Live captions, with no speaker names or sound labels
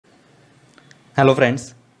Hello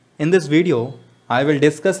friends, in this video I will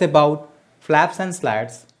discuss about flaps and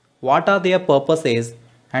slats, what are their purposes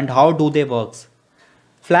and how do they work.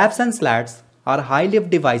 Flaps and slats are high lift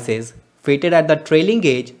devices fitted at the trailing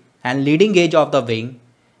edge and leading edge of the wing.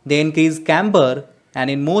 They increase camber and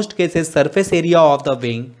in most cases surface area of the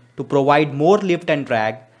wing to provide more lift and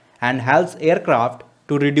drag and helps aircraft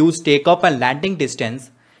to reduce takeoff and landing distance.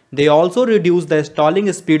 They also reduce the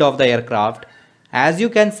stalling speed of the aircraft. As you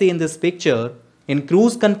can see in this picture, in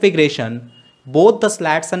cruise configuration, both the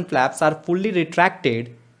slats and flaps are fully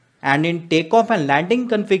retracted, and in takeoff and landing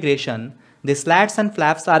configuration, the slats and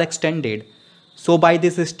flaps are extended. So by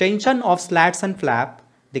this extension of slats and flap,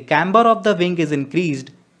 the camber of the wing is increased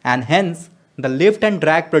and hence the lift and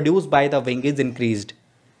drag produced by the wing is increased.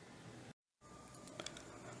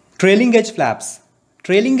 Trailing edge flaps.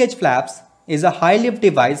 Trailing edge flaps is a high lift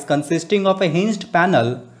device consisting of a hinged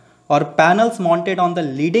panel or panels mounted on the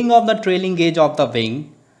leading of the trailing edge of the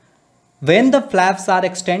wing. When the flaps are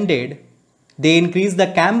extended, they increase the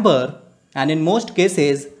camber and in most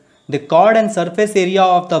cases, the chord and surface area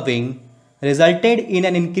of the wing resulted in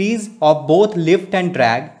an increase of both lift and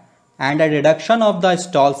drag and a reduction of the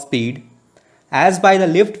stall speed. As by the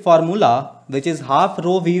lift formula, which is half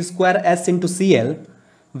rho v square s into CL,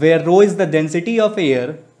 where rho is the density of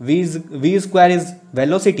air, v square is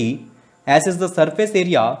velocity, s is the surface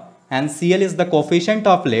area, and CL is the coefficient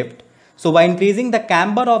of lift. So by increasing the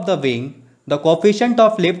camber of the wing, the coefficient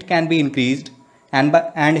of lift can be increased and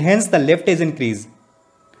hence the lift is increased.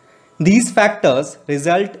 These factors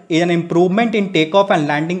result in an improvement in takeoff and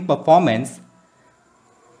landing performance.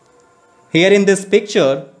 Here in this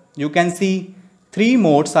picture, you can see three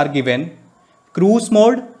modes are given. Cruise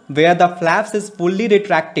mode, where the flaps is fully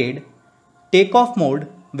retracted, takeoff mode,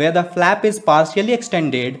 where the flap is partially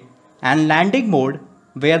extended, and landing mode,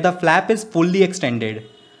 where the flap is fully extended.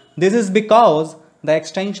 This is because the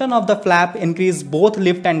extension of the flap increases both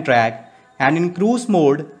lift and drag, and in cruise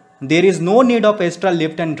mode, there is no need of extra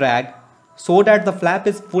lift and drag so that the flap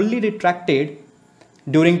is fully retracted.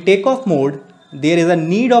 During takeoff mode, there is a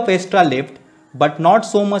need of extra lift but not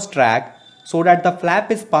so much drag so that the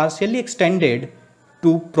flap is partially extended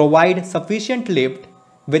to provide sufficient lift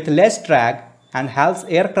with less drag and helps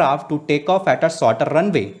aircraft to take off at a shorter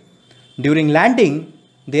runway. During landing,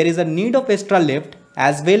 there is a need of extra lift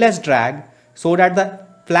as well as drag so that the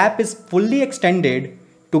flap is fully extended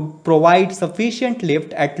to provide sufficient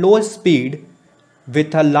lift at low speed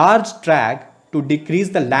with a large drag to decrease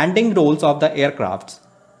the landing rolls of the aircrafts.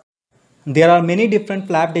 There are many different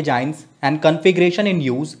flap designs and configuration in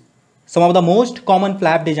use. Some of the most common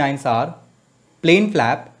flap designs are plain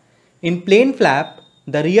flap. In plain flap,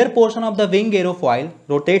 the rear portion of the wing aerofoil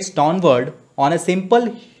rotates downward on a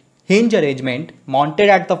simple hinge arrangement mounted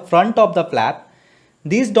at the front of the flap.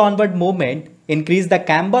 This downward movement increases the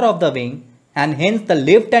camber of the wing and hence the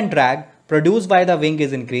lift and drag produced by the wing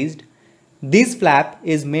is increased. This flap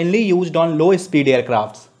is mainly used on low speed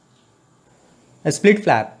aircrafts. A split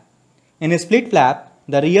flap. In a split flap,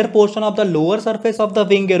 the rear portion of the lower surface of the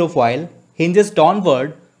wing aerofoil hinges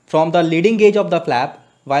downward from the leading edge of the flap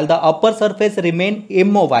while the upper surface remains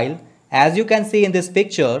immobile. As you can see in this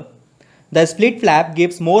picture, the split flap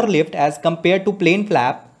gives more lift as compared to plain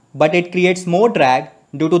flap, but it creates more drag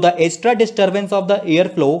due to the extra disturbance of the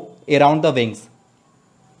airflow around the wings.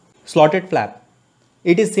 Slotted flap.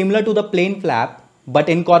 It is similar to the plain flap but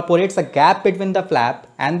incorporates a gap between the flap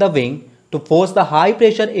and the wing to force the high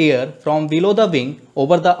pressure air from below the wing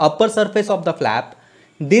over the upper surface of the flap.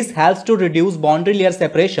 This helps to reduce boundary layer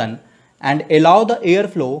separation and allow the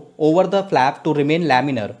airflow over the flap to remain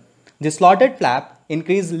laminar. The slotted flap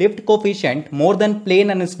increases lift coefficient more than plain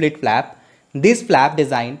and split flap. This flap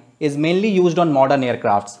design is mainly used on modern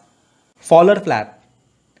aircrafts. Fowler flap.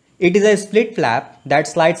 It is a split flap that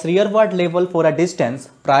slides rearward level for a distance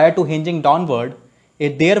prior to hinging downward.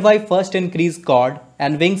 It thereby first increases chord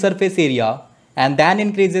and wing surface area and then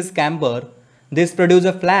increases camber. This produces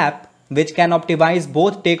a flap which can optimize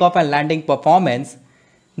both takeoff and landing performance.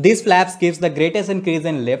 This flap gives the greatest increase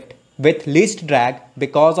in lift with least drag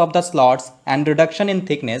because of the slots and reduction in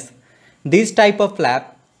thickness. This type of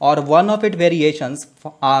flap or one of its variations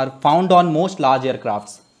are found on most large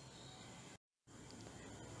aircrafts.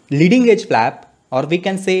 Leading edge flap, or we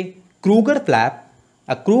can say Kruger flap.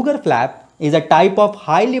 A Kruger flap is a type of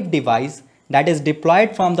high lift device that is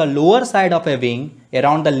deployed from the lower side of a wing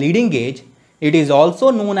around the leading edge. It is also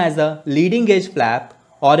known as a leading edge flap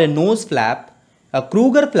or a nose flap. A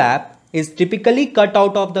Kruger flap is typically cut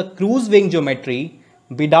out of the cruise wing geometry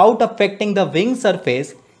without affecting the wing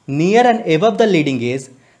surface near and above the leading edge.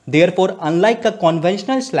 Therefore, unlike a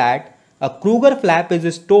conventional slat, a Kruger flap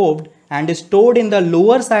is stoved and is stored in the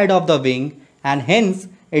lower side of the wing, and hence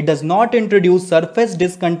it does not introduce surface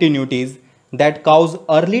discontinuities that cause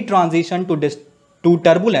early transition to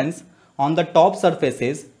turbulence on the top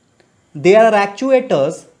surfaces. There are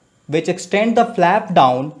actuators which extend the flap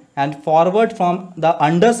down and forward from the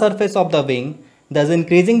undersurface of the wing, thus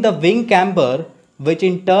increasing the wing camber, which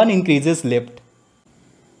in turn increases lift.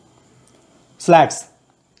 Slats.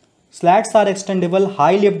 Slats are extendable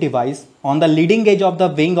high lift device on the leading edge of the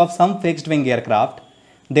wing of some fixed wing aircraft.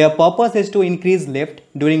 Their purpose is to increase lift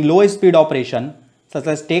during low speed operation such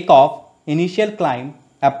as takeoff, initial climb,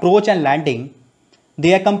 approach and landing.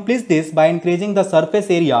 They accomplish this by increasing the surface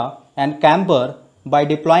area and camber by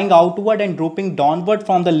deploying outward and drooping downward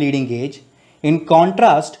from the leading edge. In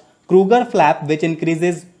contrast, Kruger flap, which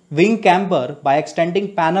increases wing camber by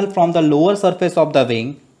extending panel from the lower surface of the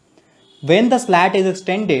wing. When the slat is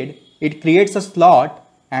extended, it creates a slot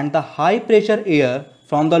and the high pressure air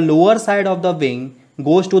from the lower side of the wing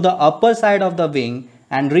goes to the upper side of the wing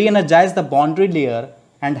and re-energizes the boundary layer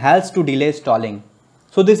and helps to delay stalling.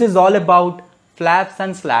 So this is all about flaps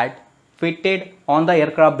and slat fitted on the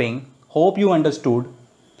aircraft wing. Hope you understood.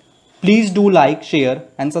 Please do like, share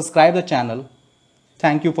and subscribe the channel.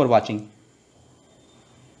 Thank you for watching.